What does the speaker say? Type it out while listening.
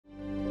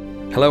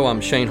Hello,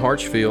 I'm Shane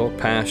Hartsfield,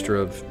 pastor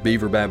of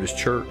Beaver Baptist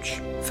Church.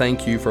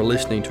 Thank you for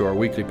listening to our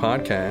weekly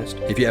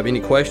podcast. If you have any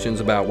questions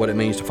about what it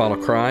means to follow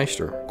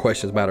Christ or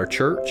questions about our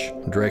church,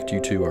 I direct you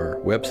to our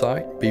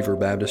website,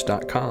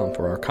 beaverbaptist.com,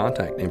 for our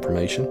contact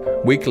information.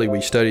 Weekly, we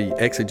study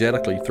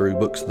exegetically through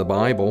books of the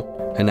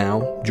Bible. And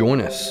now,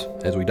 join us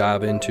as we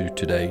dive into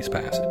today's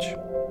passage.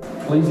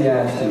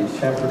 Ecclesiastes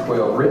chapter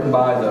 12, written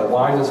by the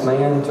wisest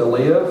man to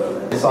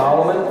live,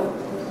 Solomon.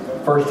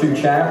 First two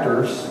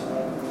chapters,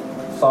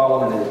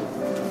 Solomon has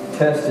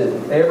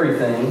tested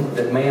everything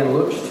that man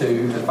looks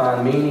to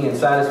find meaning and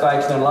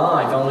satisfaction in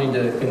life, only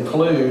to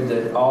conclude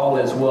that all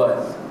is what?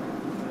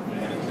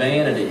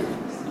 Vanity.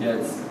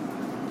 Yes.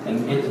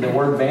 And the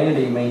word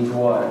vanity means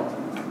what?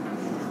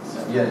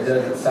 Yeah, it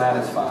doesn't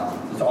satisfy.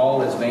 It's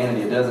all is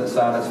vanity. It doesn't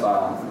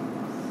satisfy.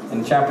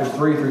 In chapters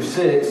 3 through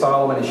 6,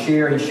 Solomon he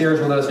shares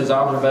with us his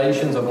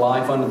observations of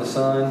life under the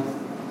sun.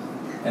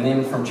 And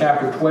then from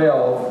chapter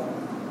 12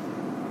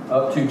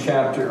 up to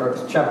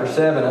chapter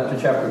 7 up to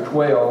chapter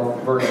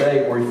 12, verse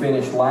 8, where we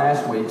finished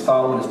last week,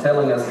 Solomon is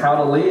telling us how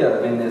to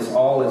live in this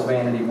all is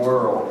vanity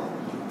world.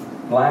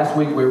 Last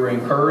week we were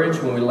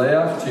encouraged when we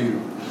left to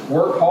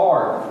work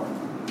hard,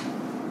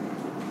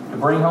 to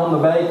bring home the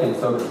bacon,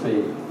 so to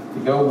speak, to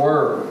go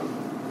work,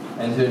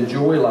 and to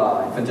enjoy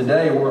life. And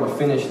today we're going to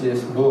finish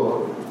this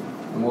book,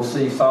 and we'll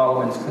see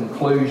Solomon's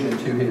conclusion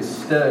to his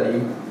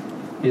study,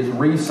 his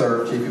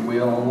research, if you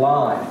will, on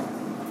life.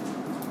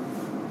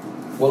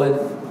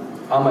 Well,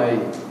 I'm a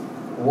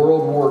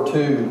World War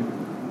II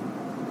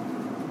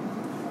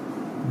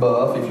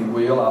buff, if you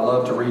will. I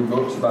love to read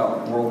books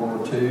about World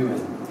War II,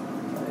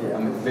 and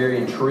I'm very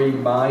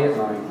intrigued by it.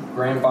 My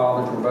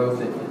grandfathers were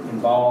both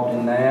involved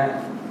in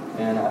that,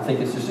 and I think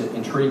it's just an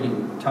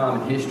intriguing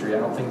time in history. I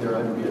don't think there'll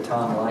ever be a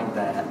time like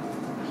that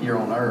here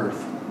on Earth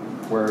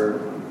where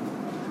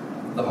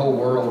the whole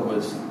world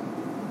was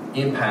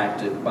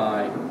impacted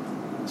by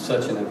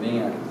such an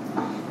event.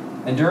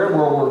 And during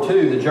World War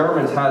II, the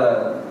Germans had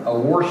a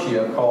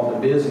warship called the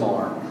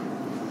Bismarck.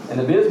 And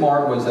the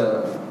Bismarck was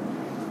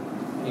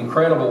an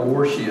incredible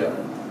warship.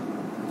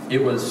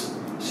 It was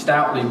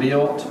stoutly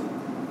built,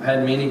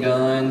 had many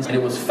guns, and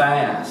it was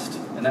fast.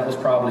 And that was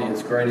probably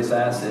its greatest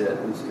asset.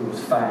 It was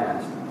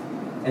fast.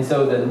 And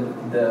so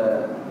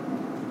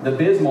the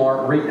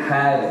Bismarck wreaked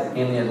havoc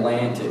in the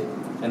Atlantic.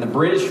 And the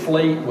British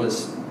fleet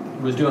was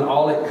doing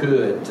all it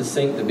could to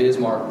sink the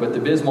Bismarck, but the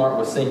Bismarck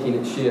was sinking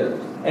its ship.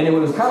 And it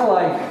was kind of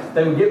like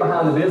they would get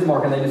behind the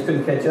Bismarck and they just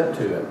couldn't catch up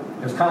to it.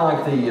 It was kind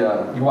of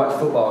like you watch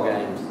football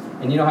games.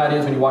 And you know how it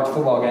is when you watch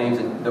football games,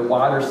 and the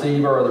wide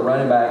receiver or the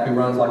running back who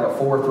runs like a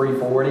 4.3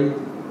 40,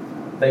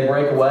 they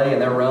break away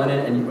and they're running,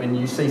 and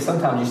you see,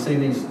 sometimes you see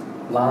these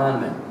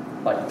linemen,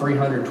 like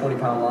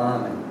 320-pound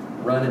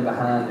linemen, running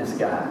behind this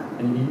guy.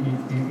 And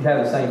you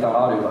have the same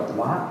thought I do, like,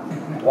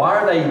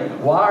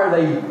 why are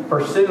they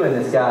pursuing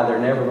this guy they're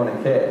never going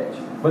to catch?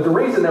 But the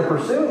reason they're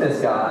pursuing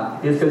this guy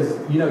is because,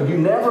 you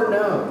never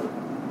know.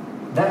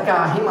 That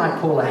guy, he might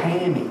pull a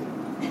hammy,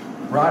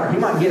 right? Or he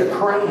might get a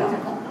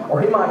cramp,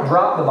 or he might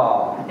drop the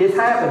ball. It's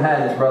happened,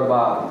 hasn't it, Brother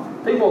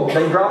Bob? People,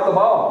 they drop the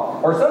ball.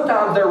 Or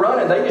sometimes they're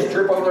running, they just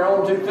trip over their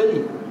own 2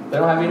 feet. They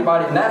don't have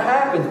anybody, and that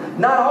happens.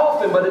 Not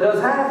often, but it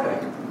does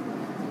happen.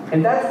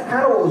 And that's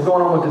kind of what was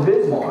going on with the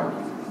Bismarck.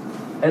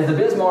 As the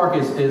Bismarck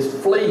is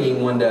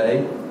fleeing one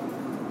day,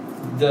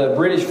 the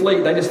British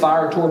fleet, they just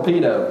fire a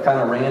torpedo kind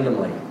of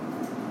randomly.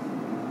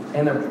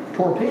 And the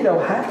torpedo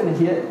happened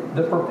to hit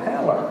the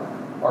propeller,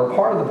 or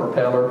part of the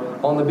propeller,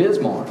 on the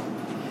Bismarck.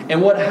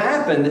 And what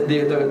happened,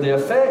 the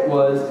effect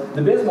was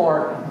the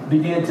Bismarck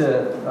began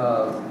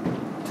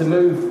to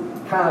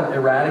move kind of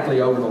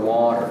erratically over the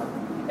water.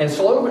 And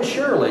slowly but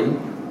surely,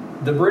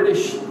 the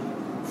British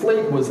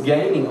fleet was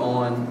gaining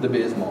on the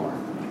Bismarck.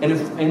 And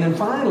then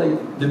finally,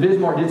 the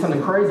Bismarck did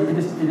something crazy. It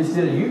just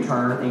did a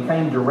U-turn and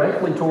came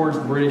directly towards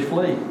the British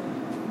fleet.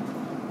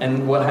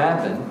 And what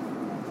happened?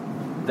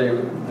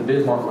 The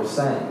Bismarck was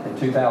sank, and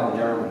 2,000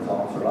 Germans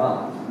lost their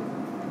lives.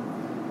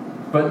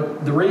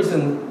 But the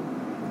reason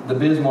the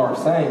Bismarck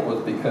sank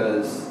was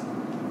because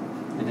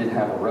it didn't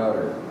have a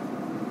rudder.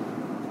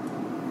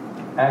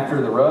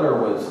 After the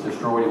rudder was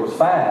destroyed, it was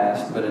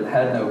fast, but it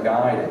had no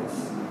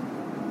guidance.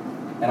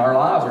 And our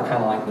lives are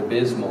kind of like the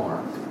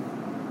Bismarck.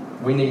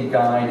 We need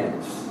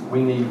guidance.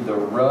 We need the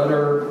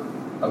rudder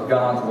of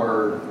God's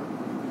Word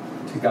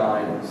to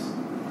guide us.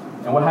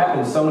 And what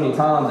happens so many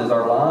times is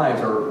our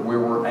lives are where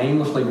we're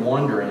aimlessly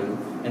wandering,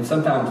 and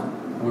sometimes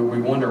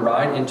we wander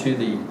right into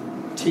the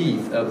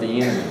teeth of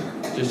the enemy,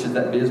 just as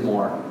that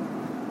Bismarck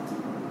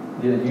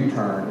did a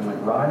U-turn and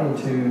went right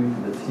into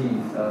the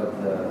teeth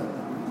of the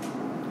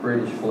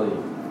British fleet.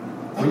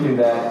 We do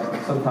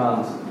that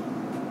sometimes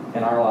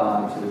in our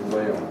lives as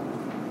well.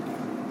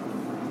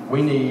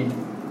 We need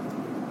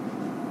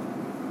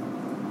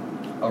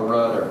a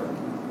rudder.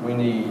 We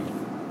need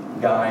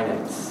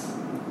guidance.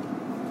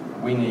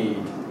 We need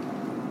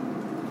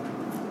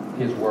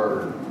His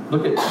Word.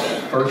 Look at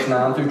verse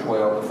 9 through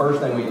 12. The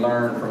first thing we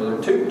learn from there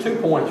are two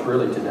points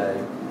really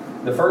today.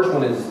 The first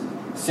one is,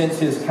 since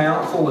His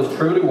counsel is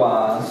truly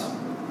wise,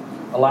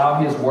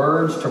 allow His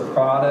words to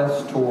prod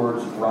us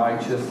towards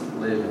righteous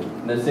living.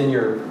 And that's in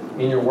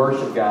your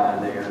worship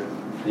guide there.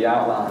 The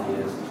outline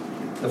is.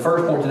 The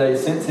first point today,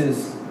 since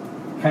His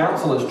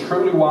counsel is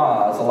truly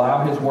wise,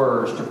 allow His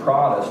words to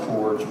prod us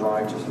towards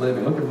righteous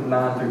living. Look at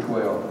 9 through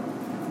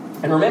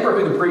 12. And remember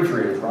who the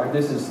preacher is, right?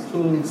 This is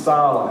King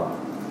Solomon.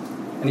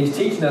 And he's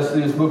teaching us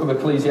through this book of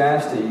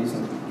Ecclesiastes.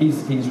 And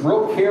he's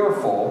real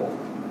careful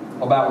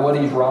about what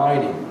he's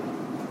writing.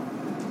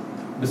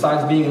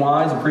 Besides being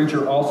wise, the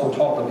preacher also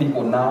taught the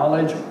people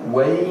knowledge,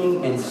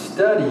 weighing and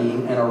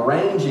studying and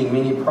arranging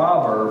many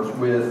proverbs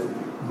with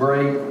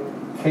great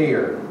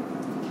care.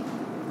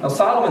 Now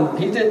Solomon,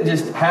 he didn't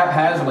just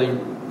haphazardly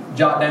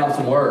jot down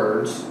some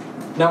words.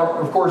 Now,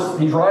 of course,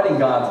 he's writing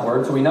God's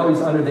word, so we know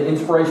he's under the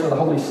inspiration of the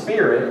Holy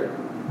Spirit,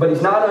 but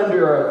he's not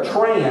under a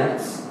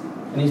trance,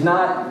 and he's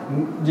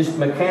not just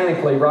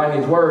mechanically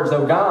writing his words.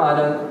 Though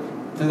God,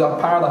 through the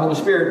power of the Holy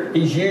Spirit,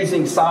 he's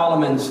using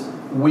Solomon's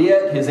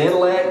wit, his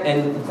intellect,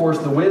 and of course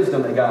the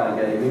wisdom that God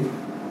gave him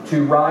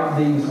to write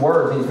these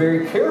words. He's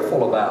very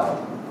careful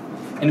about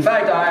it. In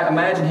fact, I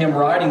imagine him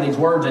writing these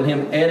words and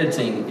him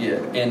editing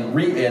it and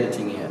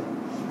re-editing it.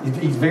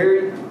 He's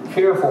very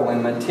careful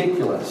and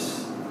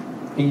meticulous.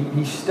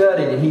 He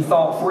studied and he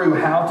thought through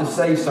how to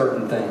say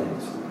certain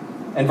things.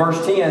 And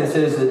verse 10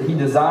 says that he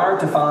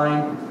desired to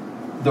find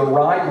the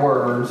right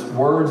words,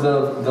 words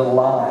of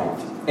delight.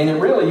 And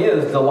it really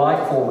is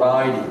delightful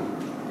writing.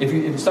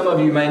 If some of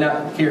you may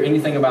not hear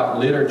anything about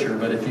literature,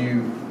 but if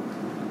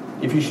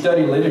you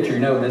study literature, you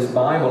know this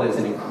Bible is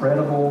an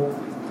incredible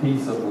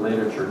piece of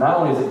literature. Not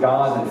only is it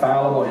God's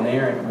infallible,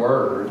 inerrant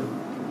word,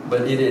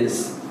 but it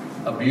is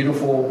a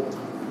beautiful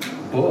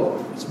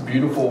book. It's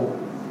beautiful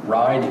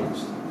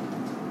writings.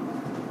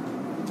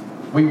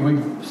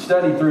 We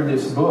studied through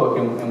this book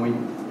and we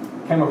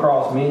came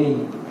across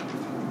many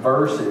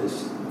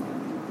verses.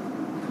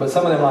 But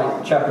some of them,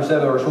 like chapter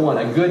 7, verse 1,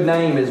 a good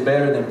name is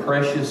better than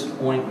precious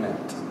ointment.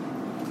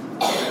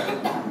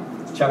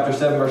 Chapter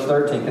 7, verse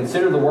 13,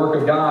 consider the work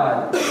of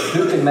God.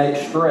 Who can make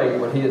straight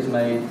what He has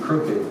made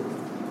crooked?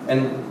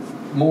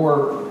 And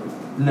more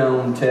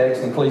known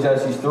text in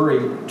Ecclesiastes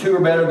 3, two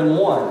are better than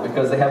one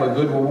because they have a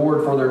good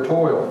reward for their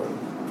toil.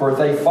 For if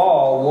they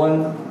fall,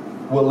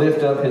 one will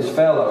lift up his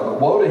fellow.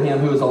 But woe to him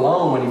who is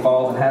alone when he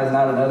falls and has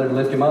not another to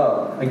lift him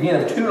up. Again,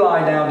 if two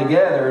lie down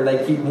together,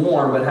 they keep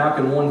warm, but how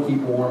can one keep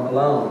warm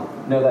alone?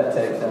 You know that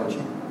text, don't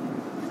you?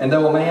 And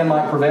though a man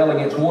might prevail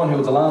against one who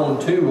is alone,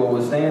 two will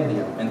withstand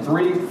him. And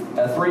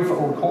a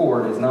threefold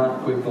cord is not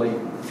quickly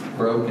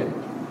broken.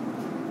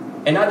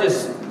 And not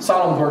just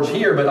Solomon's words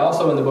here, but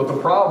also in the book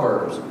of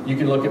Proverbs. You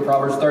can look at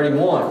Proverbs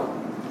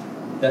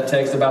 31, that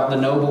text about the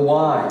noble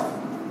wife,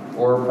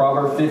 or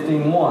Proverbs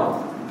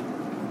 15:1.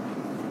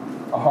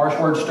 A harsh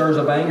word stirs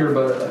up anger,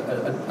 but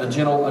a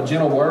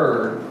gentle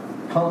word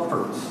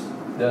comforts,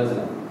 doesn't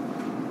it?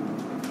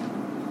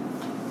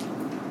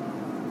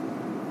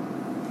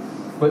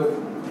 But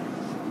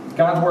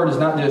God's word is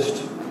not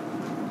just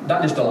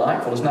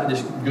delightful. It's not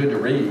just good to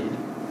read,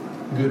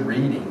 good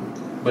reading,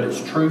 but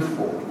it's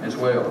truthful as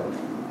well.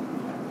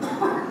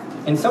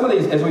 And some of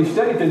these, as we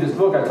studied through this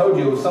book, I told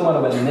you it was somewhat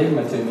of an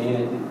enigma to me,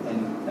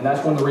 and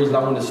that's one of the reasons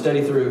I wanted to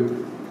study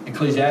through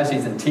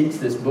Ecclesiastes and teach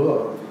this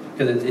book.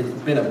 Because it's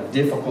been a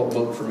difficult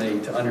book for me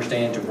to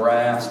understand, to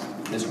grasp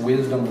this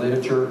wisdom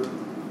literature.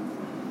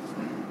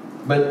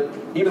 But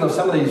even though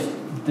some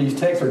of these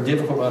texts are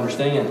difficult to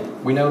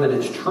understand, we know that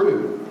it's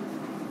true.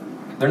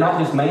 They're not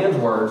just man's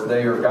words,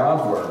 they are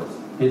God's words,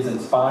 His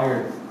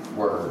inspired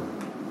word.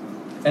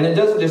 And it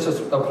doesn't just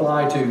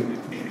apply to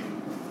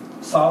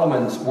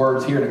Solomon's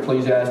words here in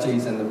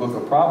Ecclesiastes and the book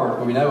of Proverbs,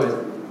 but we know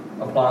it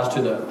applies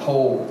to the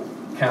whole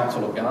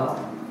counsel of God.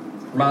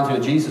 It reminds me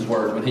of Jesus'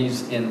 words when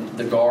He's in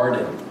the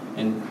garden.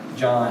 In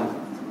John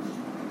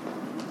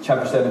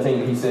chapter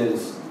 17, He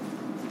says,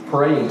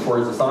 praying for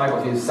His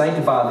disciples, He says,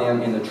 sanctify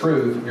them in the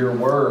truth. Your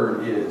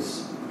word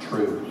is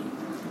truth.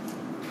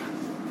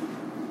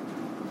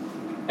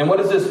 And what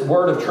is this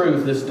word of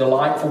truth, this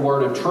delightful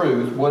word of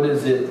truth, what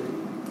does it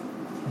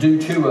do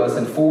to us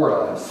and for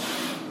us?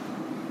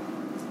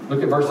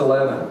 Look at verse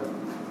 11.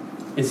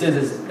 It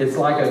says it's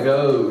like a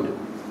goad.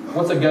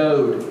 What's a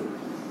goad?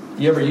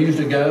 You ever used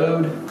a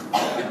goad?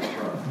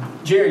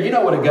 Jerry, you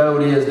know what a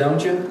goad is,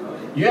 don't you?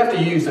 You have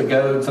to use a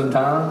goad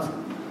sometimes.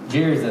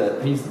 Jerry's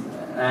he's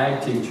an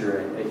ag teacher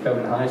at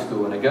Covenant High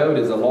School, and a goad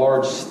is a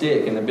large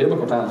stick. In the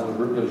biblical times, it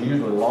was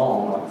usually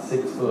long, like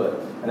 6 foot,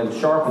 and they would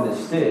sharpen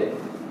this stick.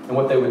 And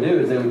what they would do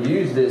is they would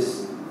use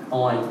this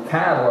on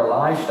cattle or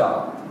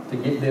livestock to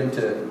get them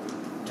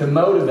to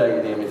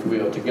motivate them, if you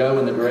will, to go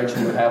in the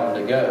direction you would have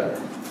them to go.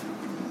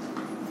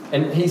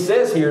 And he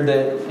says here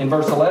that in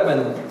verse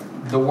 11,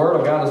 the word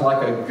of God is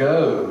like a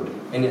goad,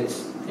 and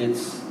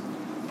it's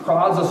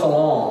prods us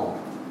along.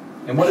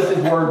 And what does this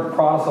word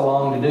prod us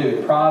along to do?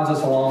 It prods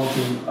us along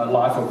to a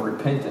life of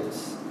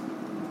repentance.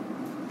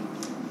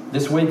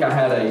 This week I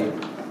had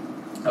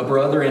a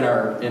brother in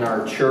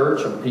our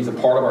church. He's a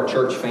part of our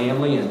church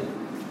family, and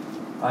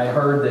I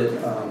heard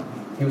that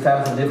he was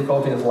having some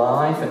difficulty in his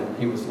life, and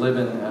he was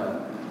living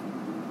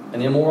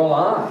an immoral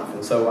life.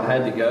 And so I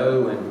had to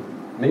go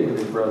and meet with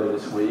his brother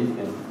this week.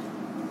 And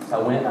I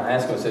went and I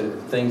asked him, I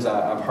said, things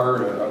I've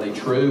heard, are they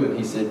true? And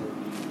he said,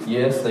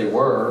 yes, they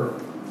were.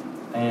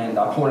 And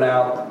I pointed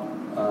out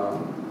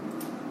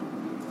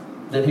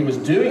that he was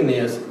doing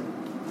this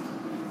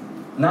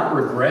not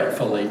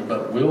regretfully,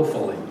 but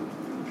willfully.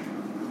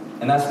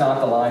 And that's not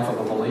the life of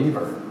a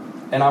believer.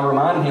 And I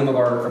reminded him of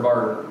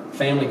our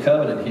family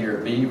covenant here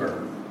at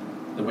Beaver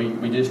that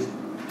we just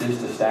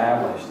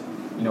established.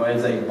 You know,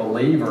 as a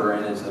believer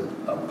and as a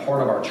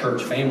part of our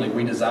church family,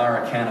 we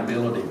desire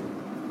accountability.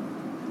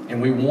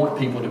 And we want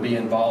people to be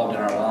involved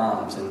in our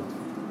lives. And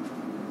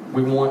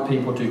we want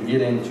people to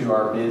get into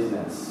our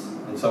business.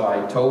 And so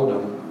I told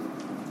him,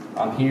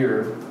 I'm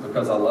here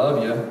because I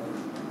love you.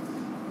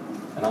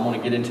 And I'm going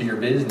to get into your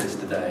business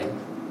today.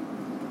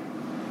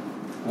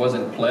 It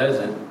wasn't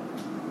pleasant.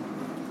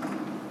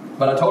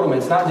 But I told him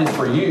it's not just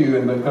for you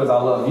and because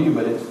I love you,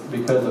 but it's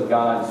because of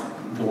God's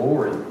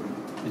glory.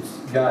 It's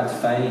God's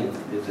fame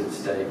is at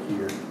stake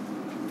here.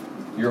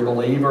 You're a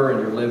believer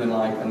and you're living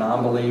like a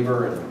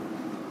non-believer, and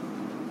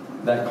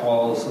that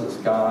causes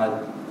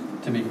God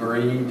to be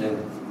grieved,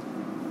 and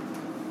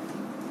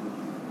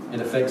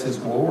it affects His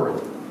glory.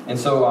 And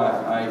so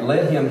I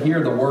let him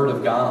hear the Word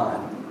of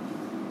God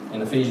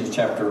in Ephesians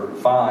chapter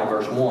 5,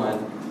 verse 1,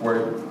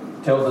 where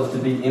it tells us to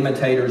be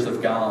imitators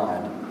of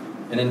God.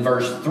 And in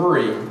verse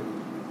 3,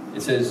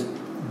 it says,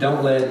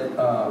 don't let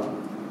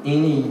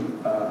any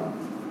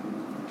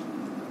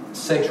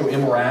sexual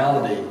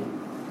immorality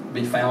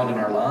be found in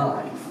our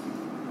life.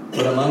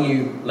 But among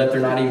you, let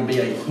there not even be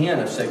a hint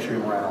of sexual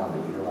immorality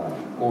in your life,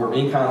 or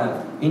any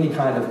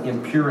kind of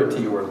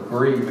impurity or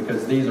greed,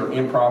 because these are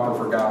improper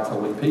for God's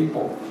holy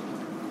people.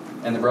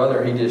 And the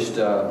brother, he just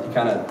he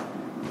kind of,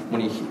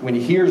 when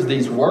he hears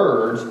these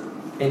words,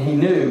 and he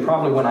knew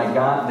probably when I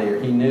got there,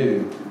 he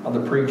knew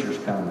the preacher's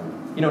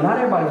coming. You know, not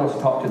everybody wants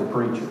to talk to the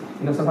preacher.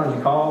 You know, sometimes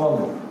you call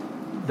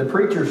them. The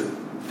preacher's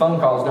phone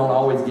calls don't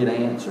always get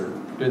answered,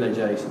 do they,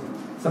 Jason?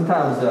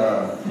 Sometimes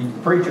the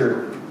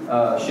preacher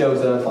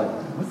shows up like,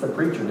 what's the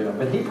preacher doing?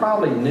 But he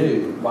probably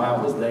knew why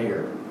I was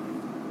there.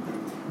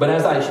 But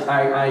as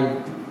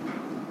I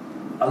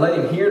let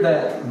him hear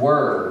that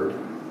word,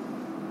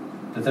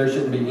 that there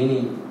shouldn't be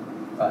any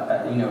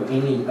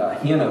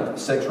hint of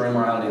sexual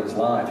immorality in his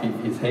life,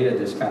 his head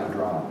just kind of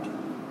dropped.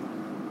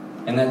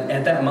 And then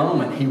at that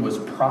moment, he was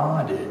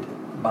prodded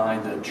by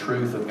the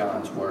truth of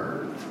God's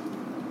Word.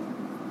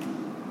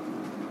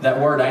 That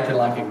Word acted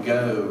like a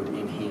goad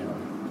in him.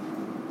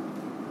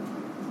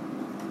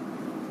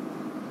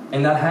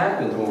 And that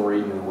happens when we're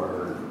reading the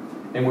Word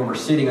and when we're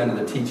sitting under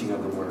the teaching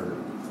of the Word.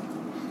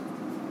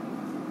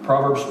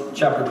 Proverbs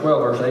chapter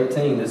 12, verse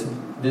 18,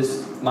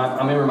 I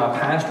remember my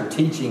pastor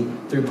teaching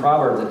through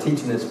Proverbs and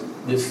teaching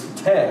this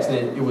text,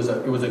 and it was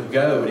a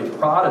goad. It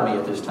prodded me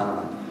at this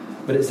time.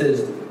 But it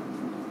says,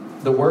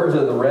 the words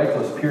of the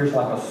reckless pierce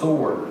like a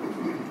sword,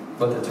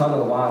 but the tongue of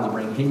the wise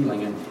bring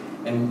healing.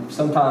 And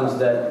sometimes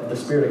that the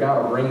Spirit of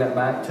God will bring that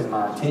back to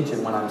my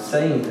attention when I'm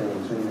saying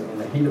things in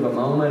the heat of a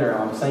moment, or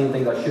I'm saying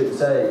things I shouldn't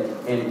say.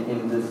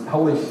 And the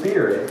Holy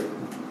Spirit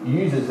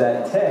uses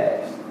that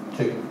text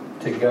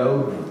to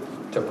goad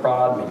me, to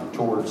prod me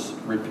towards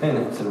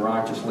repentance and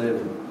righteous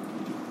living.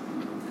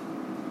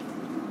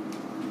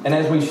 And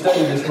as we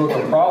study this book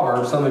of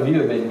Proverbs, some of you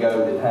have been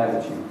goaded,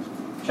 haven't you?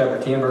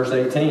 Chapter 10, verse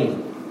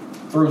 18.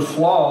 Through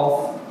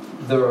sloth,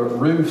 the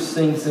roof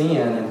sinks in,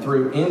 and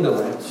through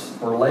indolence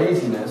or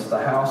laziness, the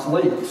house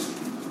leaks.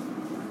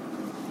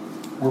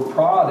 We're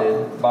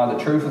prodded by the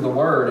truth of the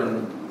Word,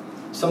 and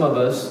some of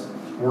us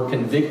were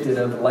convicted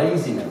of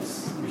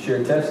laziness. We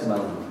shared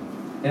testimony.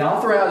 And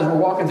all throughout, as we're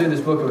walking through this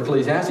book of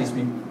Ecclesiastes,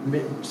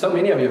 so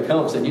many of you have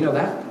come and said, you know,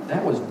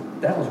 that was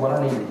what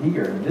I needed to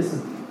hear. And this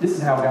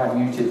is how God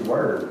used His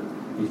Word.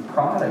 He's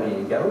prodding me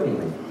and goading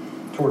me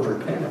towards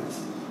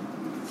repentance.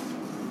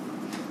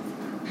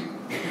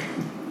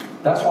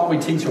 That's why we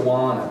teach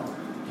Awana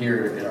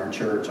here at our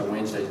church on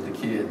Wednesdays with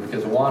the kids,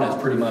 because Awana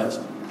is pretty much,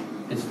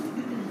 it's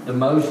the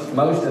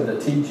most of the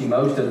teaching,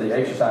 most of the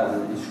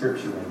exercises is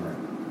Scripture memory,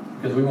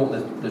 because we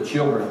want the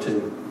children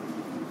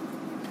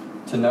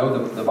to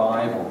know the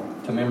Bible,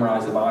 to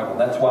memorize the Bible.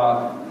 That's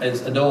why,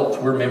 as adults,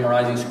 we're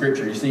memorizing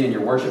Scripture. You see in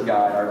your worship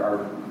guide,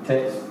 our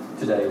text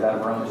today is out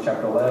of Romans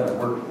chapter 11.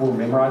 We're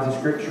memorizing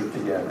Scripture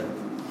together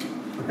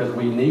because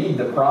we need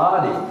the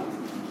prodding.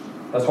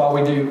 That's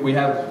why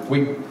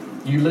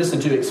you listen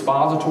to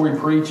expository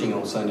preaching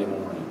on Sunday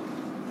morning,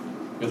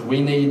 because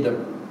we need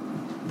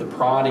the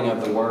prodding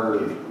of the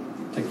Word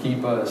to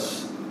keep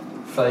us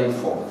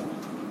faithful.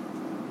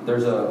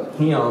 There's a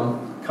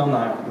hymn, Come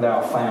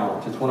Thou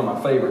Fount. It's one of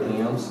my favorite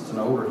hymns. It's an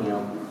older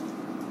hymn.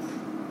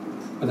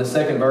 But the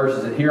second verse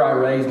is that, here I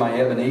raise my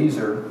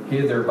Ebenezer,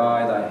 hither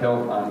by thy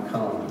help I'm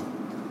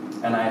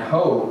come. And I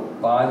hope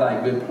by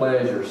thy good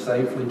pleasure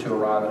safely to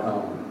arrive at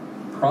home.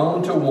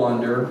 Prone to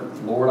wander,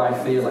 Lord,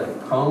 I feel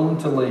it. Prone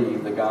to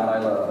leave the God I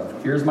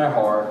love. Here's my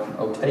heart,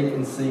 oh take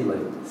and seal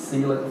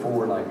it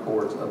for thy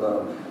courts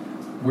above.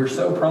 We're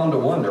so prone to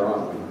wander,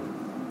 aren't we?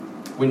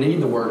 We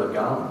need the Word of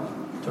God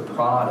to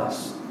prod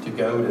us, to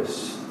goad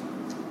us.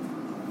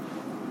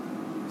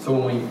 So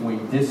when we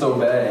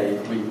disobey,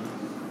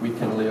 we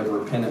can live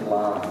repentant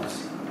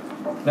lives.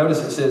 Notice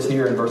it says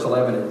here in verse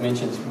 11, it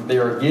mentions they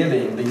are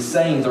giving, these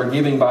sayings are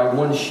giving by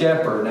one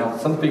shepherd. Now,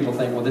 some people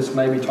think, well, this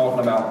may be talking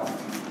about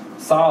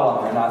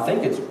Solomon, and I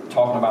think it's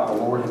talking about the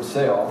Lord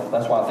himself.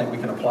 That's why I think we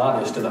can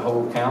apply this to the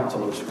whole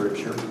counsel of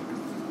Scripture.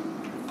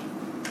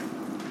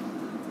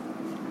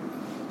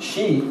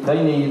 Sheep,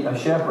 they need a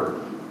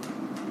shepherd.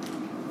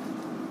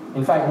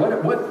 In fact,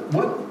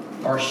 what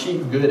are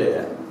sheep good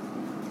at?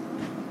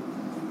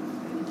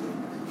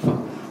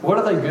 What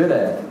are they good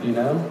at, do you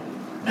know?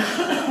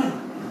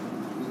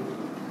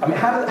 I mean,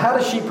 how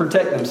does sheep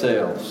protect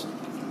themselves?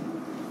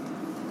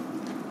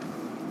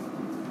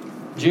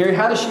 Jerry,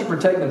 how does sheep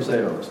protect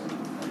themselves?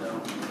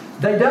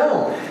 They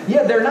don't.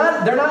 Yeah, they're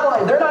not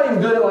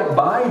even good at like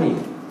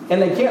biting, and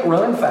they can't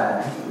run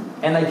fast,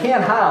 and they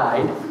can't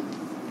hide.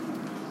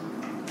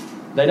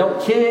 They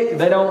don't kick.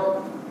 They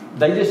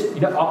just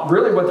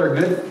really what they're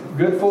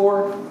good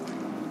for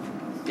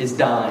is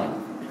dying.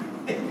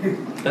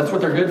 That's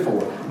what they're good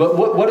for. But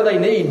what do they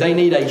need? They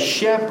need a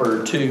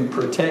shepherd to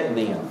protect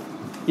them.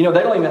 They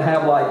don't even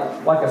have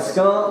like a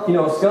skunk.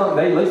 A skunk,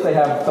 at least they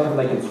have something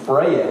they can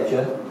spray at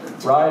you,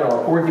 right?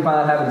 Or a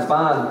porcupine having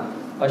spine.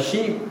 A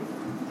sheep,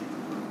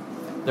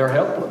 they're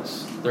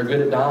helpless. They're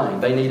good at dying.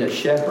 They need a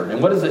shepherd.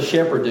 And what does a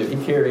shepherd do? He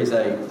carries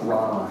a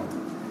rod.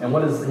 And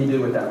what does he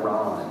do with that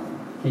rod?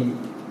 He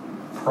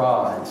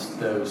prods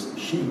those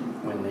sheep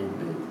when need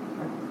be.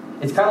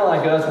 It's kind of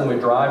like us when we're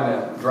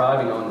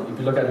driving on. If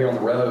you look out here on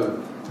the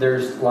road,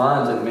 there's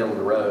lines in the middle of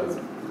the road.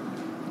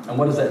 And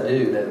what does that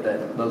do?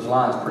 That those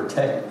lines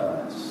protect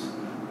us.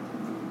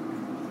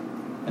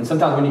 And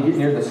sometimes when you get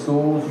near the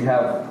schools, you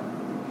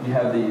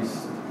have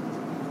these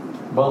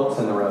bumps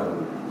in the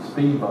road,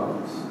 speed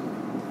bumps,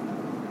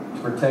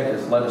 to protect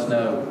us, let us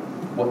know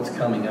what's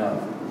coming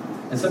up.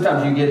 And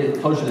sometimes you get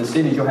closer to the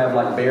cities, you'll have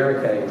like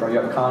barricades, or you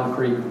have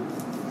concrete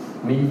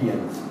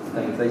medians,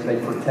 things. They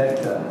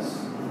protect us.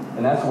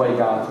 And that's the way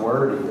God's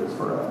Word is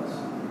for us.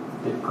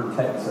 It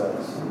protects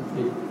us.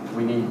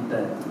 We need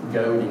that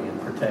goading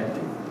and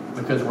protecting.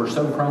 Because we're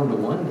so prone to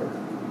wonder.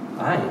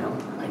 I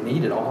am. I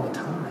need it all the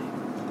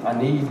time. I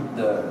need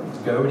the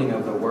goading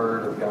of the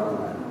Word of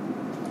God.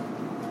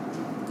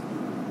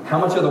 How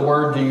much of the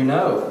Word do you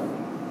know?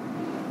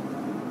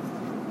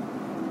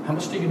 How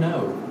much do you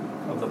know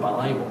of the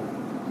Bible?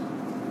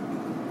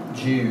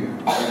 Jude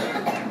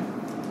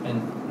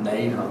and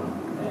Nahum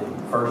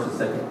and 1st and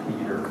 2nd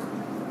Peter.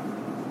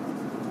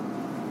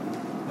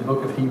 The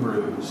book of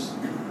Hebrews.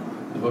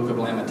 The book of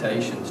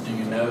Lamentations. Do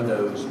you know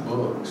those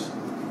books?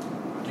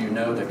 Do you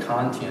know the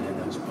content in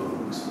those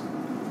books?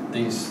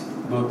 These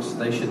books,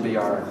 they should be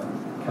our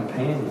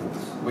companions.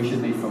 We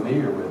should be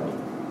familiar with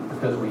them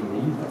because we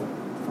need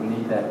them. We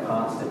need that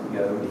constant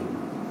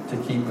goading to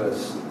keep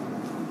us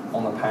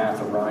on the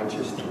path of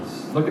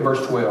righteousness. Look at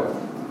verse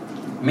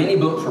 12. Many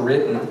books were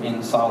written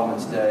in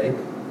Solomon's day.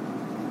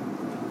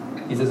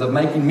 He says, of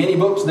making many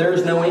books there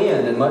is no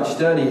end, and much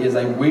study is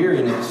a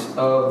weariness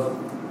of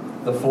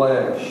the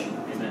flesh.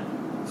 Amen.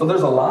 So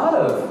there's a lot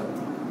of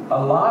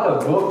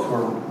books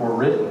were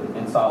written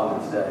in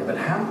Solomon's day, but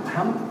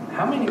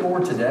how many more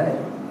today?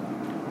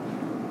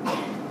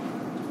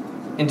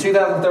 In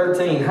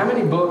 2013, how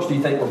many books do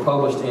you think were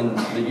published in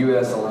the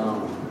U.S.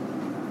 alone?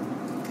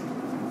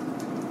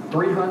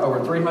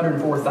 Over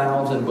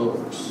 304,000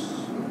 books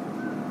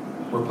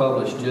were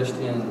published just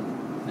in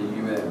the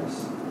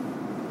U.S.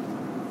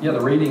 Yeah,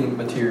 the reading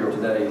material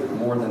today is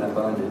more than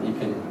abundant. You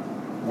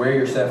can wear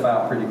yourself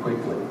out pretty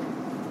quickly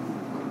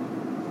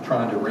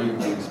trying to read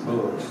these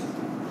books.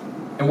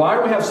 And why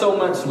do we have so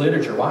much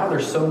literature? Why are there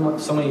so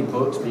many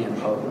books being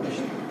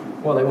published?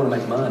 Well, they want to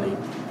make money,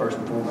 first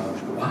and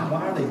foremost. But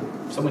why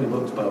are so many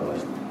books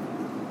published?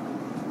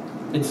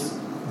 It's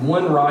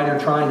one writer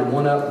trying to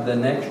one-up the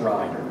next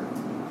writer.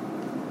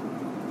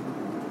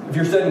 If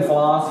you're studying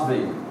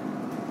philosophy,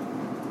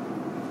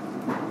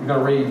 you're going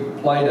to read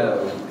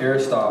Plato,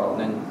 Aristotle,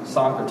 and then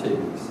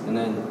Socrates, and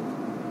then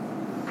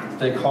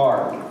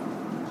Descartes.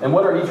 And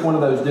what are each one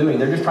of those doing?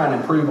 They're just trying to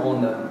improve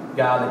on the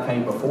guy that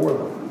came before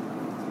them.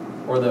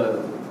 Or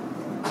the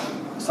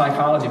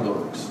psychology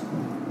books.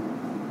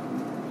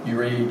 You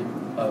read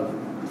of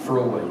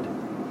Freud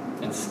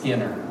and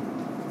Skinner.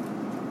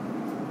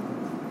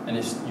 And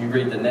you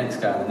read the next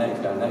guy.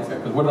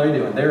 Because what are they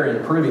doing? They're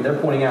improving. They're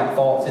pointing out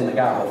faults in the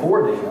guy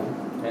before them.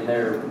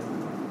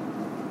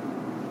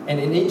 And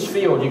in each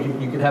field,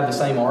 you could have the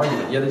same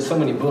argument. Yeah, there's so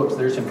many books.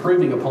 There's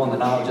improving upon the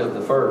knowledge of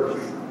the first.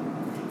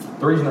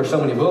 The reason there's so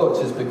many books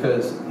is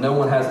because no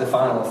one has the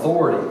final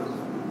authority.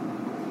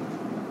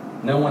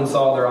 No one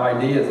saw their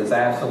ideas as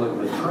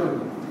absolutely true.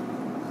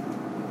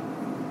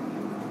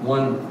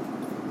 One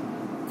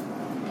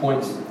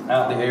points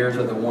out the errors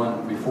of the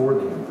one before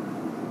them.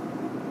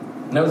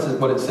 Notice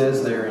what it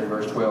says there in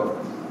verse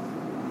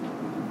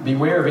 12.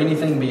 Beware of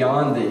anything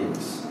beyond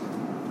these.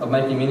 Of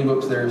making many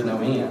books there is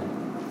no end.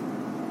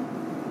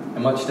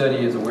 And much study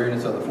is a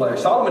weariness of the flesh.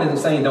 Solomon isn't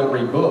saying don't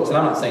read books, and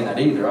I'm not saying that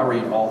either. I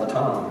read all the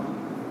time.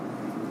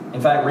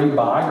 In fact, read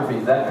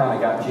biographies. That kind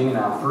of got Jean and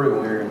I through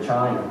when we were in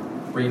China.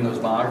 reading those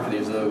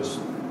biographies of those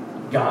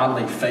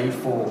godly,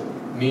 faithful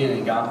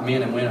men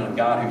and women of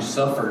God who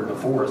suffered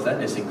before us. That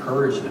just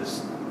encouraged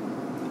us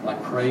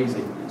like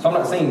crazy. So I'm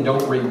not saying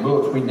don't read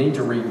books. We need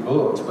to read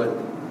books, but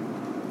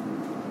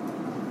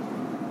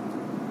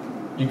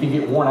you can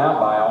get worn out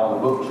by all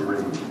the books you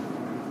read.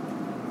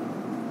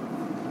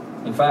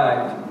 In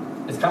fact,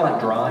 it's kind of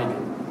like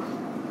driving.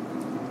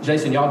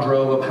 Jason, y'all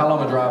drove up. How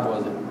long a drive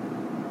was it?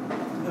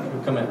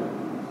 Come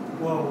in.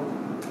 Well,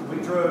 we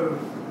drove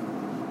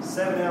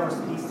 7 hours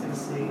to East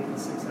Tennessee and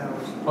 6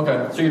 hours.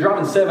 Okay, so you're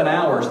driving 7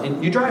 hours,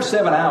 and you drive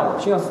 7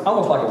 hours. You know, it's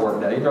almost like a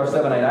work day. You drive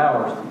 7, 8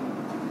 hours,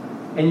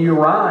 and you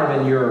arrive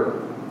and you're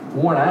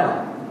worn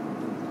out.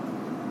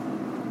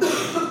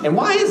 And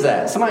why is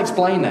that? Somebody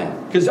explain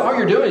that. Because all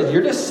you're doing is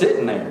you're just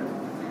sitting there.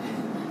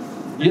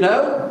 You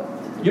know?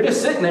 You're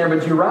just sitting there,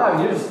 but you arrive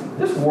and you're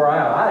just wore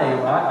out.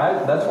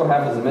 I that's what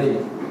happens to me.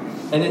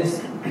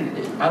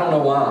 And I don't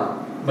know why,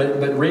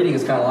 but reading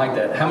is kind of like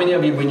that. How many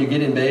of you, when you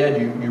get in bed,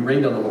 you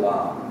read a little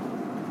while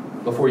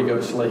before you go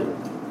to sleep?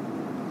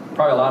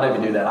 Probably a lot of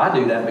you do that. I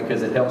do that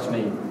because it helps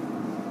me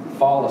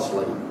fall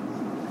asleep.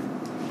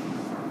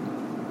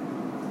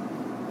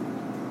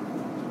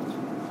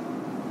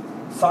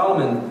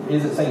 Solomon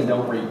isn't saying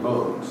don't read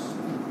books.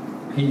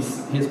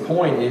 His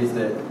point is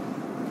that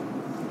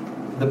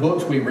the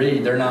books we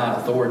read, they're not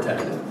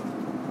authoritative.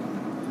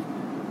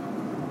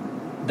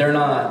 They're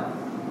not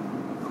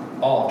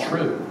all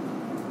true.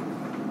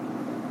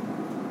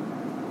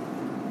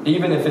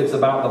 Even if it's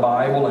about the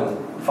Bible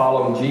and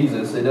following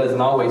Jesus, it doesn't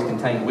always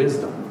contain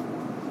wisdom.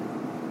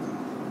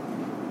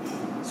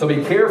 So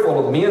be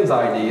careful of men's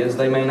ideas.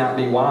 They may not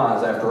be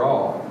wise after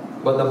all.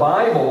 But the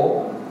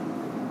Bible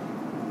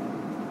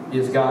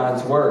is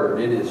God's Word.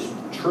 It is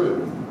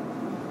true,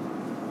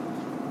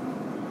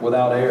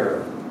 without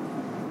error.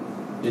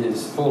 It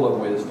is full of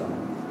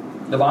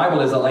wisdom. The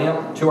Bible is a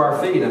lamp to our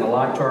feet and a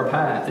light to our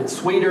path. It's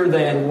sweeter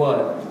than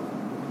what?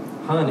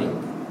 Honey.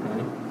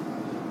 Right?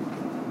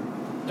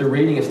 Through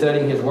reading and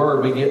studying His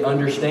Word, we get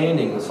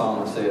understanding, the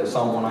psalmist says,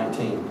 Psalm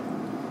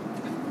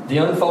 119. The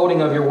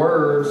unfolding of your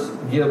words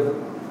give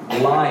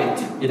light.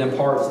 It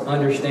imparts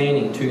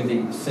understanding to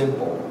the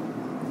simple.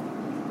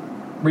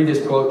 Read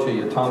this quote to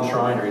you. Tom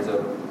Schreiner is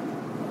a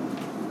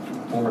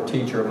former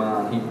teacher of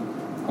mine. He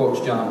quotes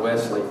John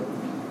Wesley.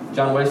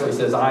 John Wesley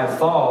says, I have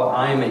thought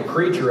I am a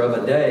creature of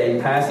a day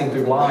passing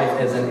through life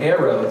as an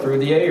arrow through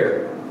the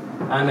air.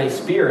 I am a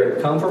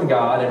spirit come from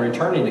God and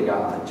returning to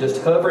God,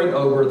 just hovering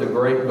over the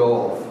great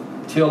gulf,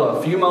 till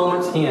a few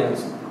moments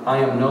hence I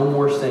am no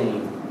more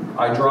seen.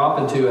 I drop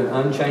into an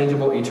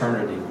unchangeable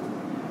eternity.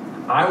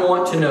 I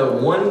want to know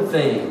one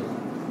thing,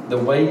 the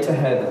way to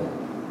heaven,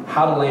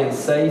 how to land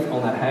safe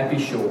on that happy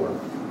shore.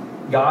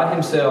 God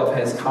Himself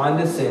has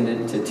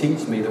condescended to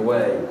teach me the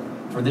way.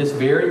 For this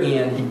very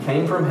end He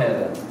came from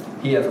heaven.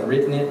 He hath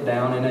written it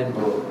down in a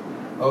book.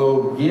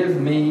 Oh, give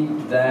me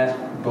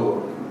that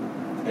book.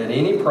 At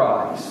any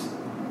price,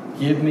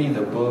 give me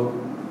the book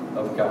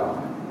of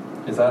God.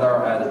 Is that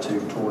our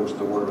attitude towards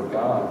the Word of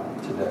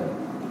God today?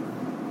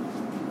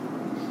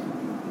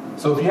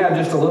 So if you have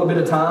just a little bit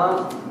of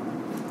time,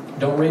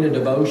 don't read a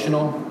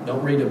devotional.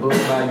 Don't read a book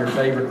by your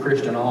favorite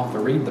Christian author.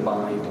 Read the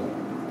Bible.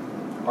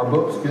 Are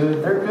books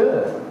good? They're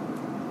good.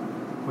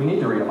 We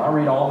need to read them. I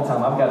read all the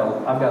time. I've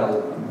got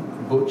a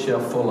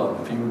bookshelf full of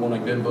them. If you want a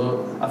good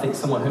book, I think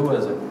someone, who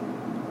was it?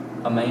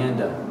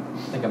 Amanda. I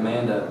think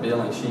Amanda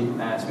Billing, she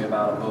asked me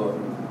about a book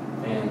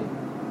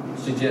and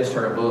suggested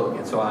her a book.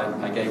 And so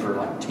I gave her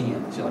like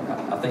 10. She's like,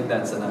 I think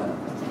that's enough.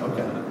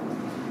 Okay.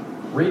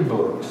 Read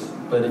books.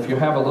 But if you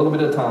have a little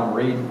bit of time,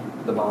 read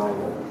the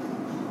Bible.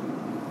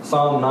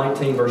 Psalm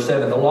 19, verse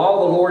 7. The law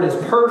of the Lord is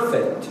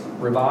perfect,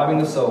 reviving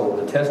the soul.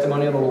 The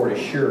testimony of the Lord is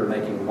sure,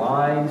 making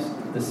wise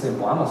the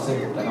simple. I'm a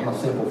simpleton. I'm a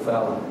simple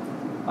fellow.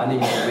 I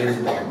need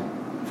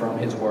wisdom from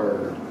His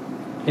Word.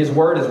 His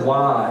Word is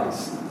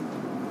wise,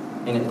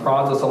 and it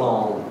prods us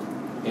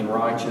along in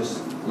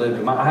righteous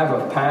living. I have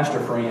a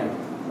pastor friend,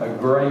 a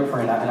great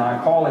friend, and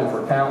I call him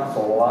for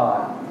counsel a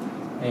lot.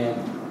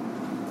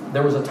 And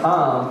there was a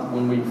time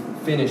when we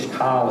finished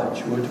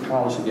college. We went to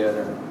college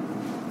together.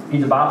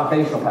 He's a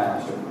bivocational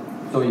pastor.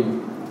 So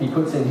he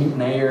puts in heat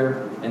and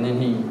air, and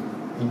then he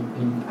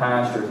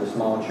pastors a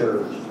small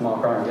church, small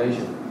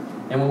congregation.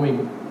 And when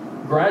we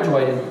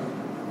graduated,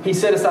 he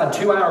set aside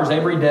 2 hours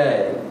every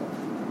day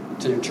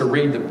to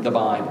read the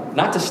Bible.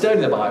 Not to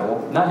study the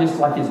Bible, not just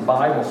like his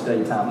Bible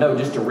study time. No,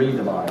 just to read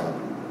the Bible.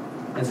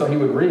 And so he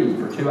would read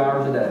for 2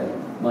 hours a day,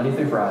 Monday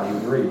through Friday. He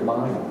would read the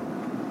Bible.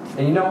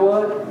 And you know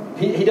what?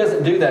 He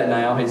doesn't do that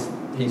now.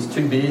 He's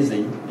too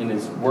busy in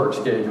his work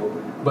schedule.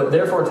 But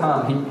there for a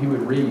time, he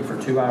would read for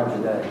 2 hours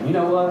a day. And you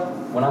know what?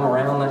 When I'm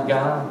around that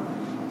guy,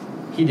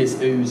 he just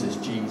oozes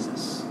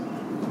Jesus.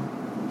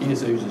 He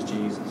just oozes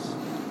Jesus.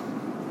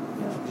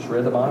 Yeah, just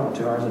read the Bible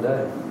 2 hours a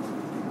day.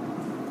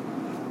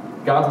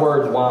 God's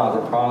Word is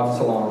wise. It prods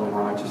us along in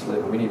righteous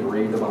living. We need to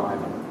read the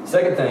Bible.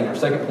 Second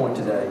point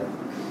today,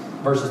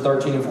 verses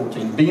 13 and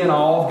 14. Be in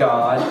awe of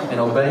God and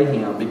obey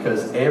Him,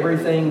 because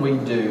everything we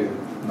do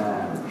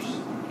matters.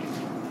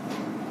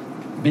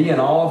 Be in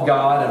awe of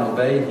God and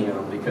obey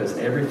Him, because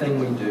everything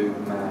we do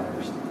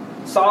matters.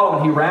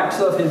 Solomon, he wraps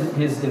up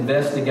his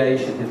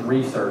investigation, his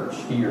research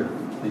here,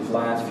 these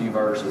last few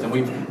verses. And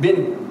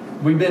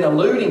we've been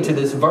alluding to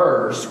this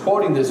verse,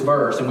 quoting this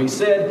verse, and we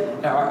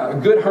said a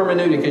good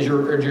hermeneutic as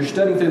you're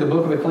studying through the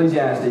book of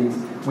Ecclesiastes,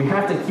 we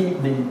have to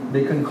keep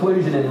the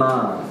conclusion in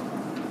mind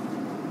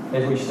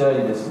as we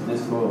study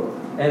this book.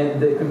 And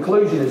the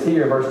conclusion is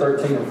here, verse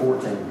 13 and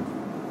 14.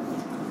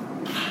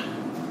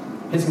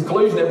 His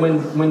conclusion that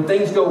when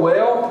things go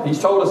well,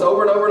 he's told us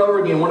over and over and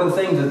over again, one of the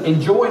things is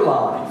enjoy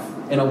life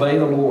and obey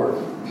the Lord.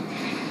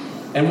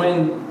 And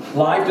when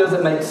life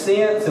doesn't make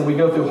sense and we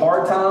go through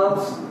hard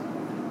times,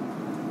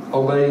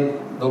 obey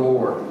the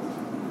Lord.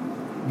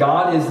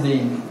 God is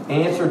the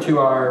answer to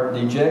our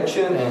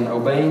dejection, and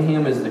obeying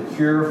Him is the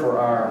cure for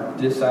our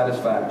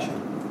dissatisfaction.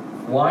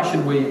 Why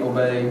should we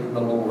obey the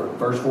Lord?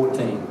 Verse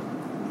 14.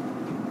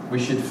 We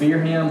should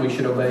fear Him, we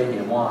should obey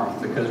Him. Why?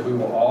 Because we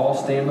will all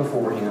stand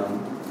before Him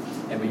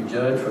and be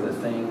judged for the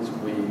things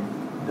we've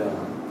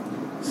done.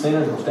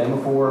 Sinners will stand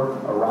before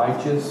a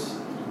righteous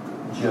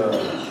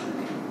judge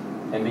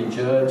and be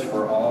judged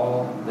for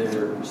all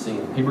their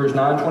sin. Hebrews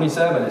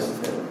 9:27 is,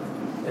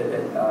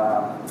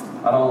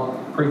 I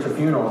don't preach a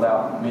funeral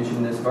without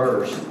mentioning this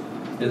verse.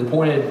 It is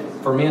appointed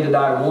for men to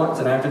die once,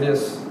 and after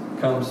this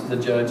comes the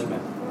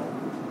judgment.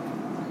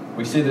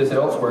 We see this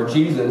elsewhere.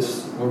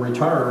 Jesus will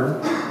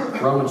return.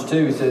 Romans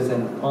 2 says,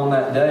 and on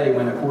that day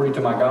when, according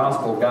to my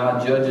gospel,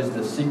 God judges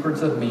the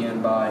secrets of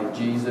men by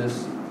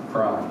Jesus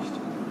Christ.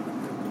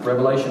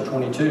 Revelation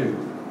 22,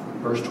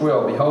 verse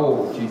 12,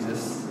 behold,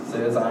 Jesus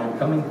says, I am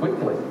coming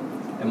quickly,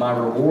 and my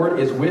reward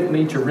is with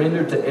me to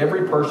render to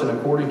every person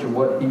according to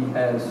what he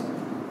has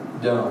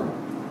done.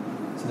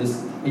 So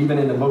this, even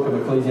in the book of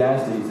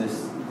Ecclesiastes,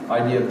 this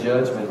idea of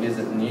judgment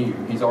isn't new.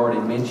 He's already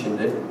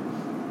mentioned it.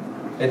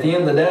 At the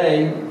end of the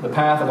day, the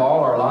path of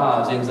all our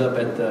lives ends up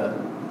at the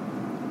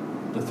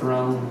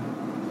throne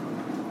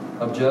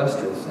of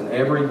justice. And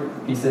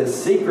he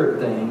says, secret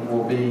thing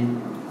will be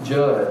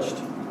judged.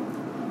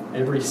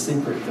 Every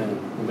secret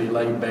thing will be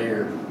laid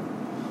bare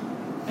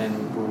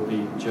and will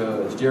be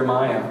judged.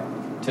 Jeremiah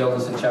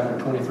tells us in chapter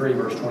 23,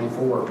 verse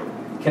 24,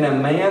 can a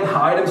man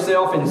hide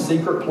himself in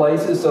secret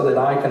places so that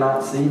I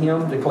cannot see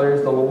him,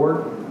 declares the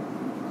Lord?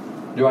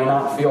 Do I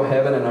not feel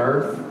heaven and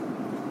earth?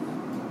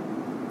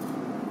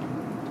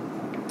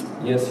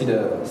 Yes, He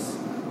does.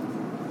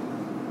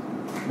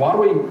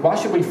 Why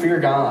should we fear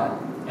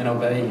God and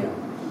obey Him?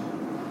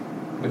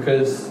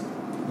 Because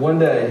one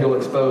day He'll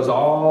expose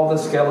all the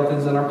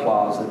skeletons in our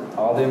closet,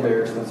 all the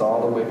embarrassments,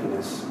 all the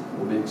wickedness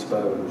will be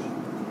exposed.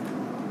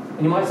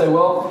 And you might say,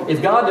 well,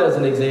 if God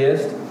doesn't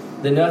exist,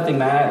 then nothing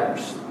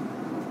matters.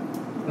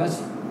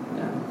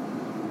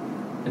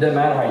 It doesn't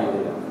matter how you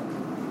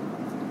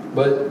live.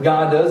 But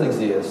God does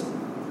exist,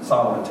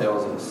 Solomon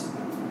tells us.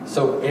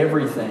 So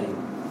everything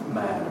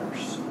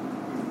matters.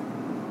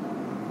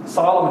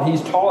 Solomon,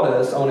 he's taught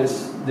us on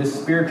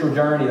this spiritual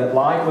journey that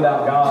life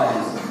without God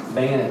is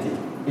vanity.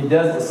 It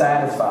doesn't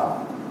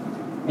satisfy.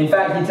 In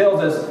fact, he tells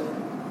us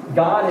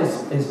God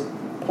has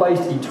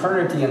placed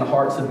eternity in the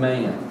hearts of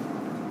man.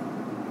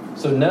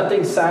 So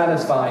nothing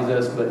satisfies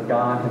us but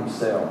God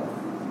Himself.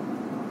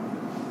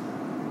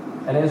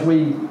 And as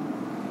we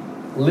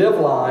live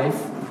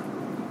life,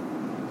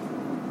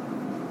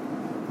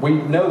 we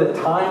know that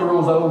time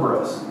rules over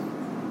us.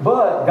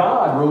 But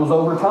God rules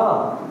over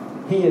time.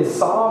 He is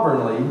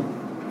sovereignly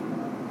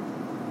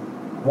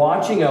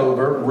watching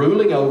over,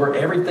 ruling over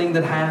everything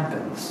that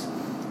happens.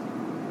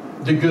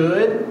 The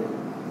good,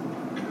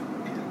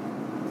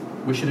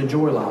 we should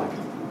enjoy life.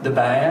 The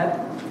bad,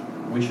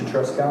 we should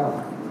trust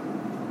God.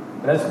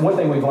 And that's one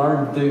thing we've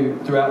learned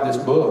throughout this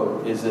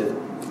book, is that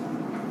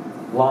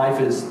life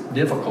is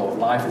difficult.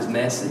 Life is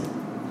messy.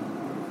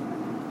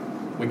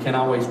 We can't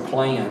always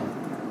plan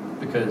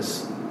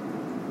because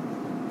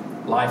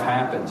life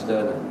happens,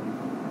 doesn't it?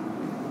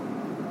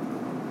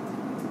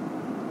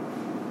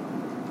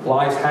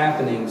 Life's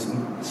happenings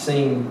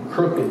seem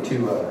crooked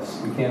to us.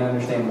 We can't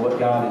understand what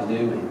God is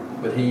doing,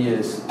 but He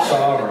is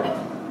sovereign.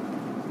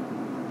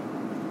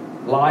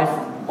 Life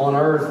on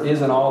earth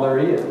isn't all there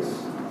is.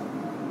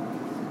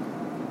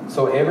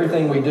 So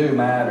everything we do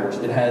matters.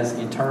 It has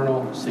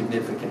eternal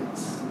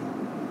significance.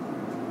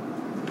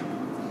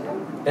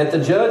 At the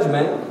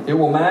judgment, it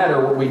will matter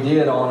what we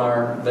did on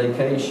our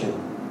vacation.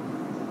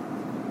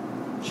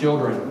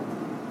 Children,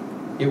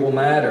 it will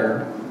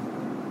matter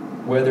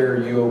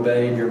whether you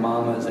obeyed your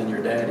mamas and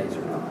your daddies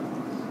or not.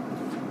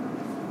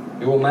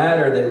 It will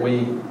matter that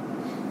we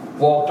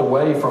walked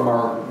away from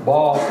our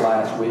boss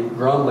last week,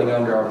 grumbling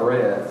under our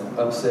breath,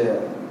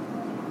 upset.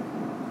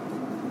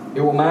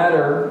 It will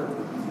matter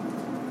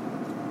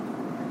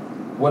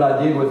what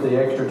I did with the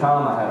extra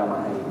time I had on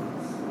my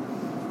hands.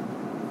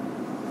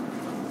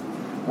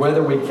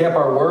 Whether we kept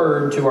our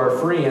word to our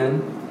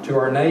friend, to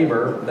our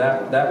neighbor,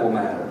 that will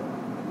matter.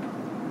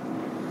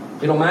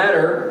 It'll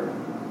matter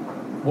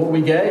what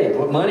we gave,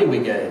 what money we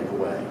gave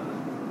away,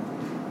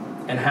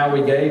 and how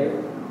we gave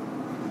it.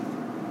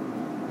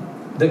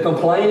 The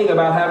complaining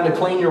about having to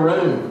clean your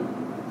room,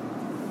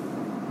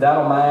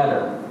 That'll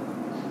matter.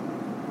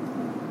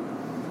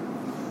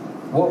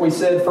 What we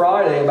said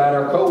Friday about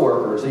our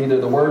co-workers, either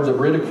the words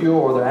of ridicule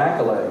or their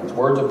accolades,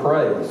 words of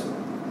praise,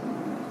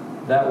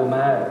 that will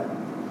matter.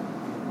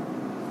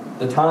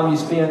 The time you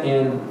spent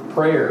in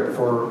prayer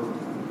for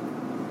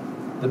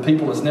the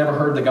people that's never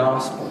heard the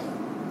gospel,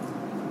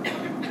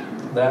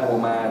 that will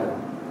matter.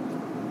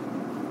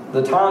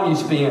 The time you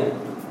spent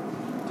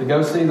to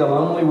go see the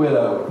lonely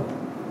widow,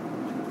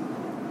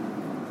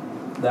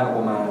 that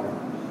will matter.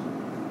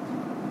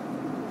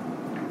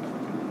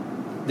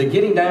 The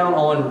getting down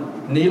on,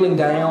 kneeling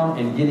down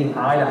and getting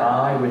eye to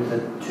eye with the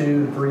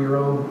 2 to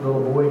 3-year-old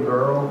little boy and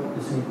girl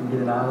to see if you can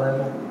get an eye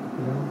level,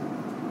 you know,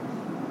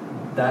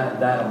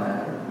 that'll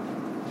matter.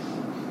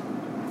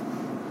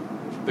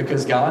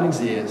 Because God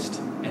exists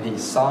and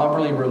He's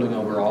sovereignly ruling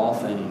over all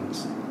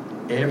things.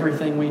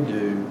 Everything we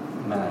do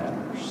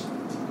matters.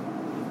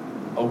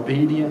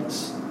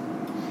 Obedience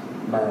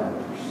matters.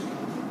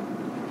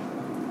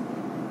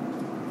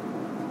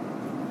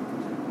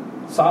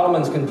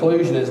 Solomon's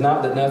conclusion is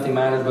not that nothing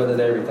matters, but that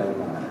everything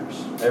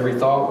matters. Every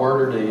thought,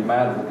 word, or deed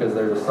matters because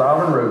there's a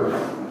sovereign ruler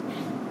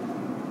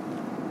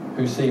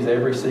who sees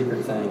every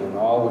secret thing, and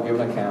all will give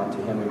an account to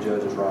Him who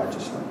judges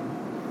righteously.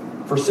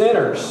 For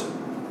sinners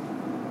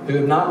who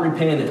have not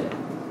repented,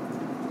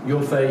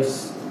 you'll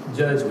face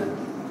judgment.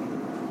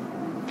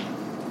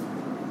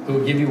 Who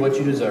will give you what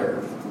you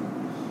deserve.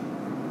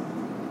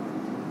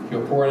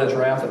 He'll pour out His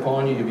wrath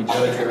upon you. You'll be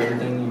judged for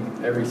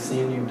every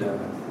sin you've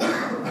done.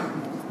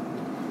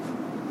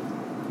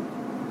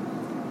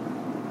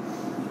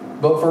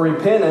 But for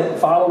repentant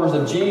followers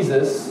of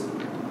Jesus,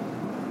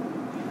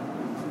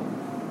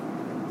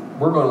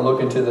 we're going to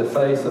look into the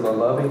face of a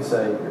loving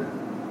Savior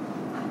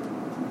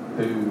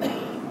who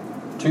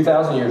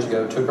 2,000 years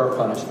ago took our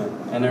punishment,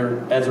 and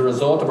as a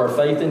result of our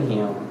faith in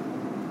Him,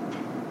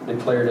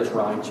 declared us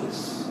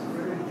righteous.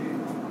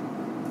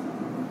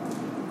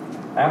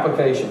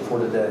 Application for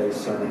today's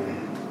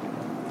sermon.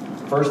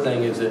 First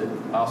thing is that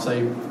I'll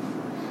say,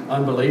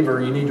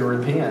 unbeliever, you need to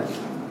repent.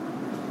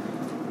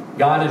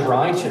 God is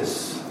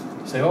righteous.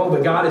 You say, oh,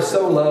 but God is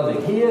so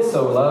loving. He is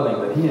so loving,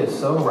 but He is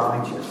so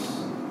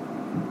righteous.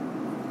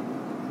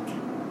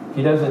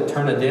 He doesn't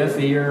turn a deaf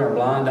ear or a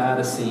blind eye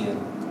to sin.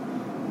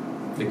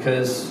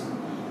 Because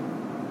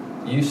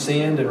you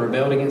sinned and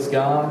rebelled against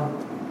God,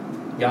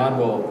 God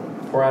will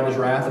pour out His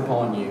wrath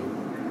upon you.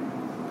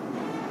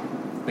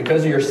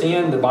 Because of your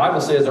sin, the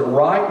Bible says that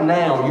right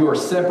now you are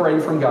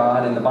separated from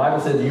God, and the Bible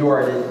says you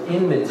are at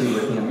enmity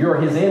with Him. You are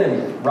His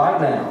enemy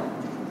right now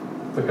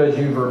because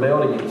you've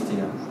rebelled against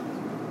Him.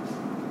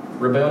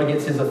 Rebelled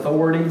against His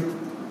authority,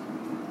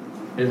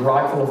 His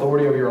rightful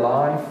authority over your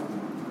life.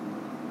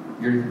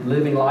 You're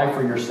living life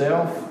for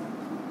yourself,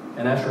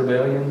 and that's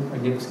rebellion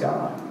against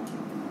God.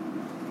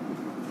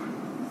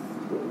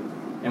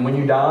 And when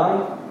you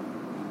die,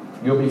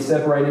 you'll be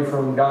separated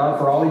from God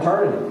for all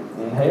eternity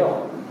in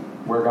hell,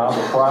 where God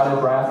will pour out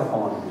His wrath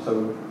upon you.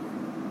 So,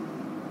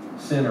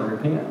 sinner,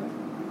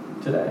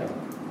 repent today.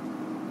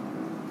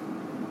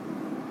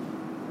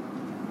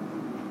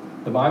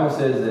 The Bible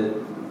says that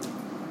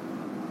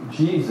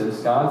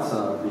Jesus, God's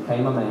Son,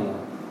 became a man.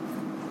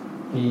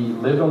 He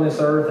lived on this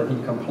earth and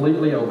He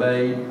completely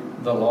obeyed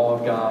the law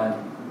of God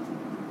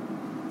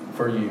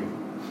for you.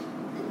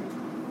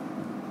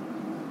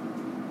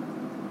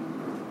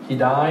 He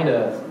died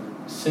a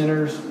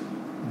sinner's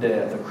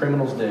death, a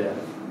criminal's death,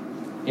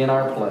 in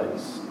our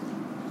place.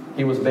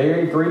 He was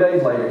buried. 3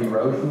 days later, He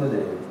rose from the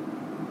dead.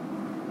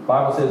 The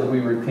Bible says that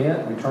we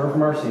repent, we turn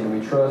from our sin,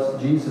 we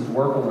trust Jesus'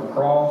 work on the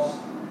cross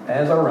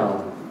as our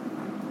own.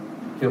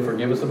 He'll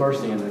forgive us of our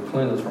sins and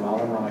cleanse us from all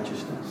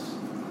unrighteousness.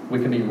 We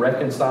can be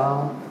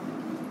reconciled.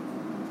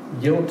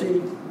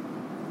 Guilty,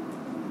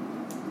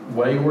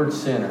 wayward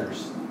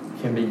sinners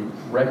can be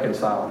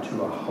reconciled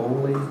to a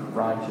holy,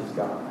 righteous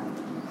God.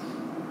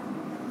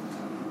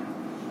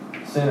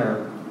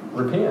 Sinner,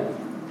 repent.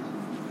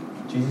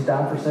 Jesus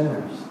died for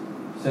sinners.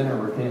 Sinner,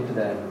 repent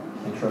today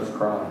and trust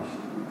Christ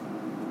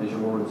as your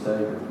Lord and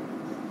Savior.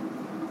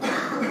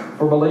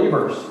 For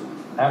believers,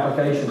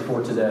 application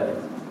for today.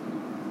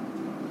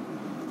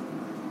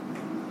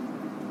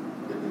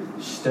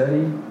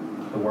 Study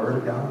the Word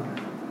of God.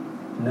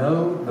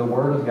 Know the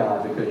Word of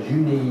God, because you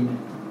need,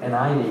 and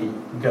I need,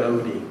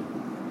 goading.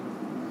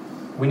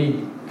 We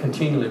need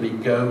continually to be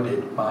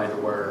goaded by the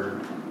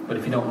Word. But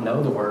if you don't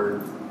know the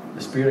Word,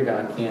 the Spirit of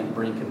God can't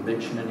bring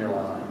conviction in your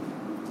life.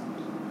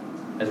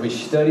 As we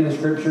study the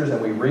Scriptures and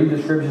we read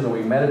the Scriptures and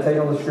we meditate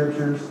on the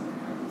Scriptures,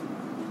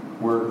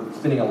 we're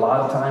spending a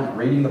lot of time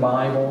reading the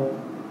Bible,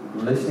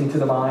 listening to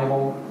the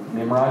Bible,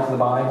 memorizing the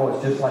Bible.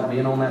 It's just like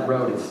being on that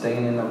road and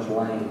staying in those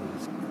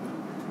lanes.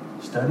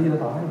 Study the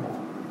Bible.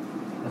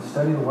 Let's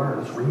study the Word.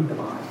 Let's read the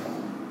Bible.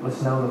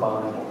 Let's know the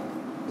Bible.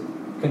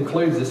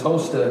 Concludes this whole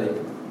study.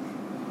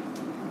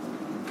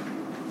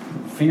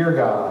 Fear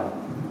God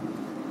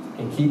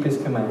and keep His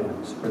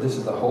commandments, for this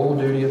is the whole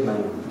duty of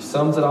man. He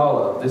sums it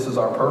all up. This is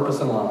our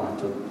purpose in life,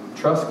 to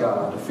trust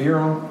God, to fear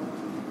Him,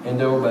 and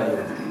to obey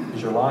Him.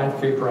 Is your life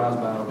characterized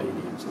by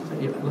obedience?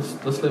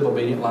 Let's live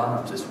obedient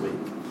lives this week.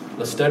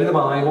 Let's study the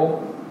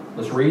Bible.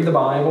 Let's read the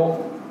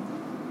Bible.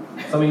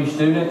 Some of you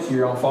students,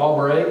 you're on fall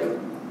break.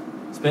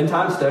 Spend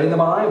time studying the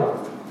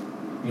Bible.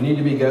 You need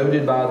to be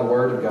goaded by the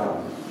Word of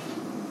God.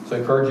 So I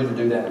encourage you to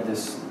do that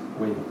this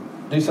week.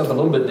 Do something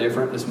a little bit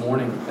different this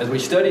morning. As we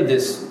started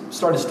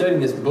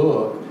studying this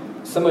book,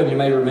 some of you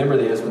may remember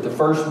this, but the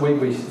first week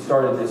we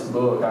started this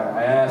book,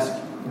 I asked,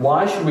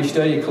 why should we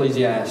study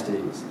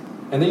Ecclesiastes?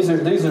 And these are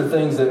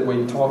things that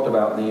we talked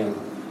about then.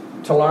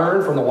 To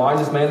learn from the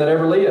wisest man that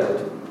ever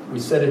lived. We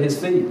sat at his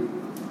feet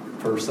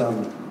for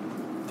some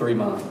 3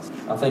 months.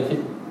 I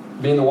think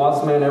being the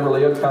wisest man ever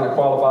lived kind of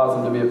qualifies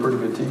him to be a pretty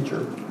good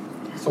teacher.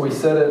 So we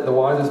sat at the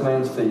wisest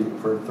man's feet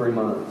for 3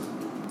 months,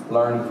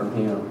 learning from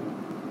him.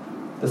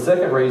 The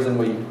second reason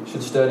we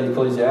should study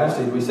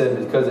Ecclesiastes, we said,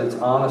 because it's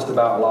honest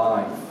about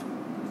life.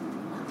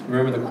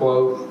 Remember the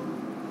quote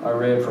I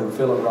read from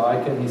Philip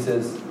Brighton? He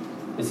says,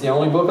 it's the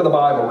only book of the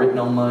Bible written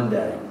on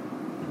Monday.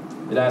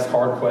 It asks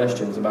hard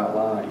questions about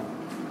life.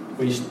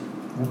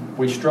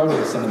 We struggle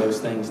with some of those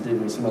things,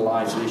 didn't we? Some of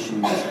life's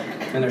issues.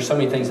 And there's so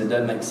many things that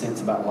doesn't make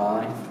sense about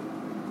life.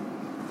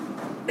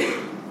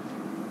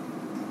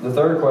 The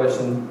third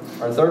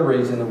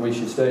reason that we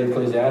should study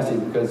Ecclesiastes,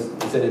 because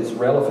he said it's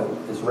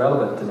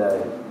relevant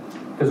today.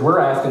 Because we're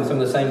asking some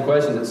of the same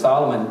questions that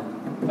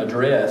Solomon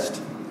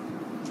addressed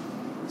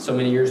so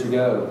many years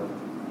ago.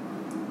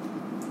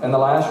 And the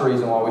last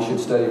reason why we should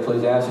study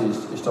Ecclesiastes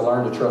is to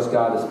learn to trust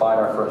God despite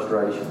our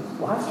frustrations.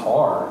 Life's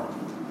hard.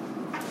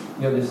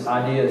 You know, this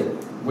idea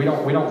that we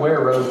don't wear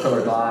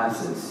rose-colored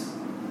glasses.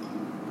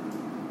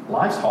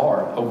 Life's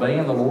hard.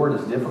 Obeying the Lord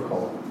is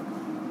difficult.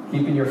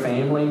 Keeping your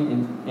family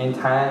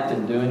intact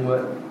and doing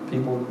what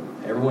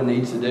everyone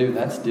needs to do,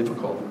 that's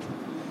difficult.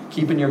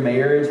 Keeping your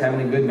marriage,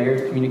 having a good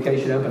marriage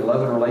communication up and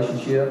loving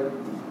relationship,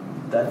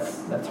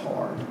 that's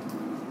hard.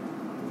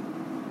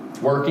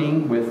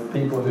 Working with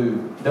people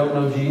who don't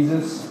know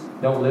Jesus,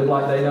 don't live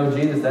like they know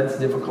Jesus, that's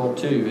difficult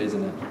too,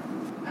 isn't it?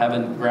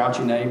 Having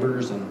grouchy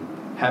neighbors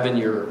and having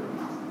your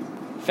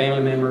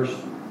family members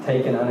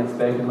taken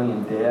unexpectedly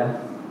in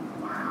death.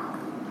 Wow,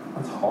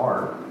 that's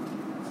hard.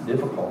 It's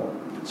difficult.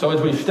 So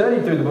as we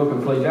study through the book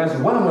of Ecclesiastes,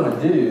 what I'm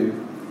going to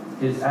do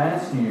is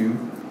ask you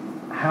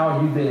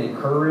how you've been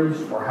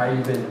encouraged or how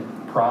you've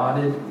been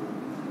prodded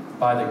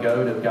by the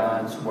goad of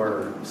God's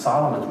Word,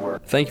 Solomon's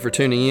Word. Thank you for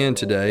tuning in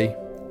today.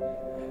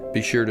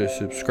 Be sure to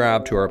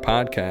subscribe to our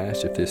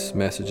podcast if this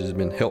message has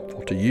been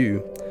helpful to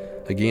you.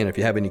 Again, if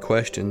you have any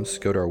questions,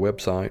 go to our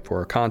website for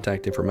our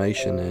contact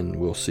information, and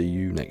we'll see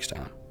you next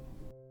time.